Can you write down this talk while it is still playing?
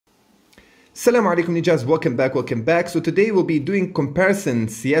Assalamu alaikum ninjas, welcome back. So today we'll be doing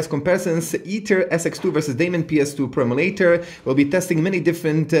comparisons, AetherSX2 versus DamonPS2 Pro Emulator. We'll be testing many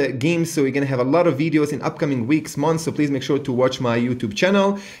different games, so we're gonna have a lot of videos in upcoming weeks, months, so please make sure to watch my YouTube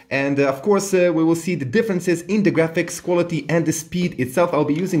channel. And of course, we will see the differences in the graphics quality and the speed itself. I'll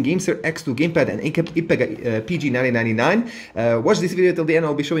be using AetherSX2 gamepad and IPEGA PG9099. Watch this video till the end,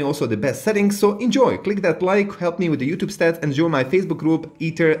 I'll be showing also the best settings, so enjoy. Click that like, help me with the YouTube stats, and join my Facebook group,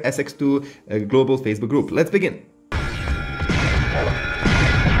 AetherSX2 global Facebook group. Let's begin.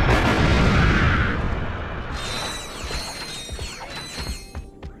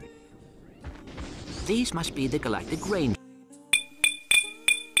 These must be the galactic range.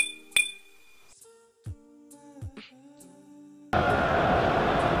 Keeper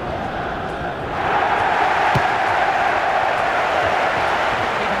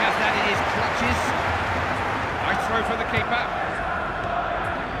has that in his clutches. Nice throw for the keeper.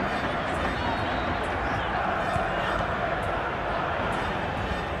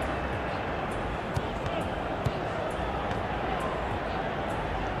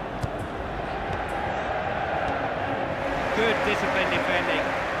 Good disciplined defending.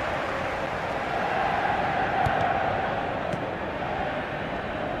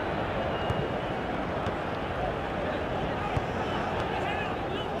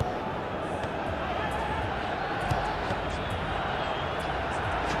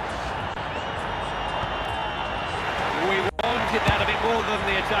 We wanted that a bit more than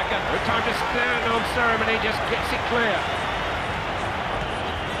the attacker. No time to stand on ceremony, just gets it clear.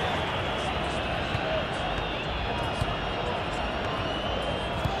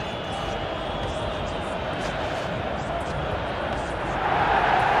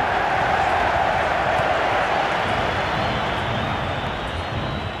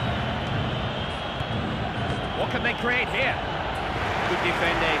 What can they create here? Good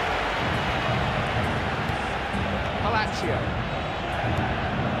defending. Palacio.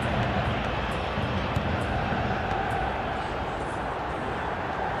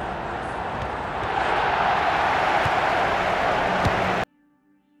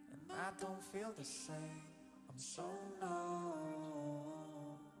 And I don't feel the same. I'm so numb.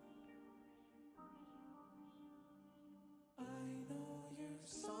 I know you're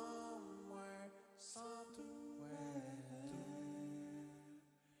somewhere.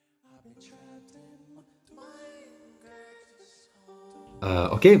 I've been trapped in my mind.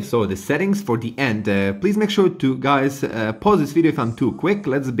 Okay, so the settings for the end. Please make sure to, guys, pause this video if I'm too quick.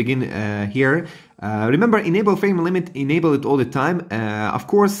 Let's begin here. Remember, enable frame limit, enable it all the time. Of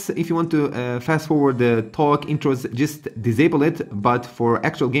course, if you want to fast forward the talk intros, just disable it. But for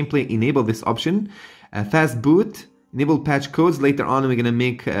actual gameplay, enable this option. Fast boot, enable patch codes. Later on, we're gonna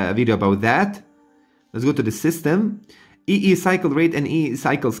make a video about that. Let's go to the system. EE cycle rate and EE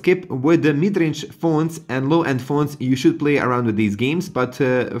cycle skip. With the mid-range phones and low-end phones, you should play around with these games, but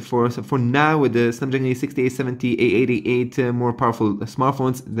for now, with the Snapdragon 870, A88 more powerful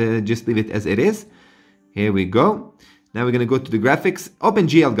smartphones, just leave it as it is. Here we go. Now we're gonna go to the graphics.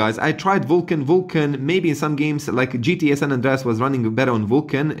 OpenGL, guys. I tried Vulkan. Maybe in some games like GTA San Andreas was running better on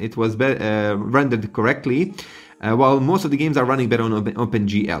Vulkan. It was rendered correctly, while most of the games are running better on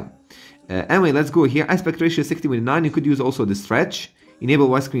OpenGL. Anyway, let's go here. Aspect ratio 60:9. You could use also the stretch. Enable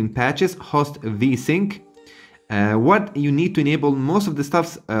widescreen patches. Host VSync. What you need to enable, most of the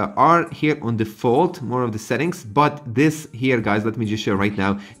stuffs are here on default, more of the settings, but this here, guys, let me just show right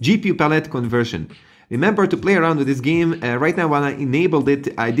now. GPU palette conversion. Remember to play around with this game. Right now, when I enabled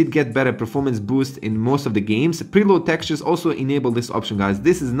it, I did get better performance boost in most of the games. Preload textures also enable this option, guys.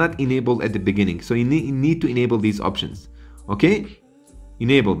 This is not enabled at the beginning, so you need to enable these options. Okay?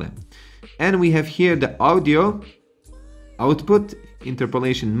 Enable them. And we have here the audio, output,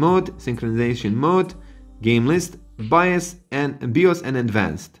 interpolation mode, synchronization mode, game list, bias, and BIOS and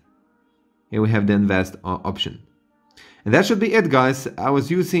advanced. Here we have the advanced option. And that should be it, guys. I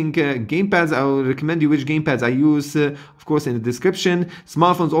was using gamepads. I will recommend you which gamepads I use, of course, in the description.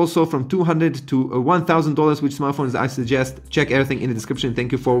 Smartphones also from $200 to $1,000, which smartphones I suggest. Check everything in the description.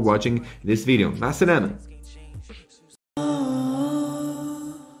 Thank you for watching this video. Ma salama.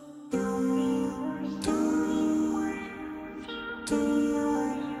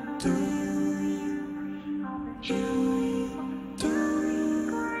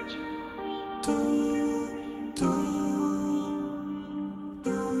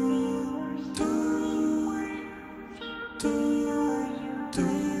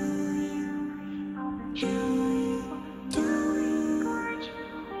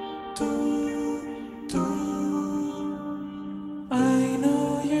 Do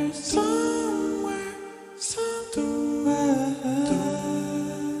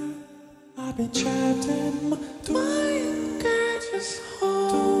I've been trapped in my mind, girl, just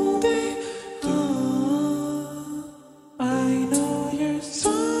hold it on. I know you're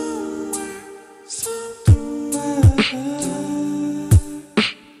somewhere, somewhere.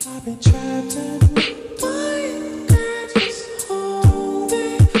 I've been trapped in my mind, girl, just hold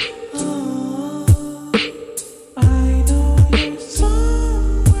it on. I know you're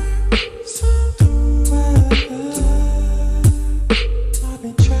somewhere, somewhere. I've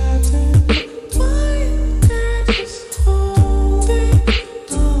been trapped in my mind, girl, just hold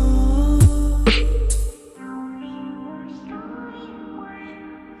it on.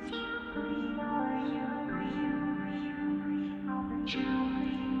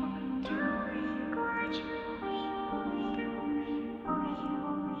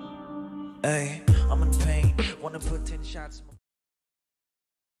 Hey, I'm in pain, wanna put 10 shots.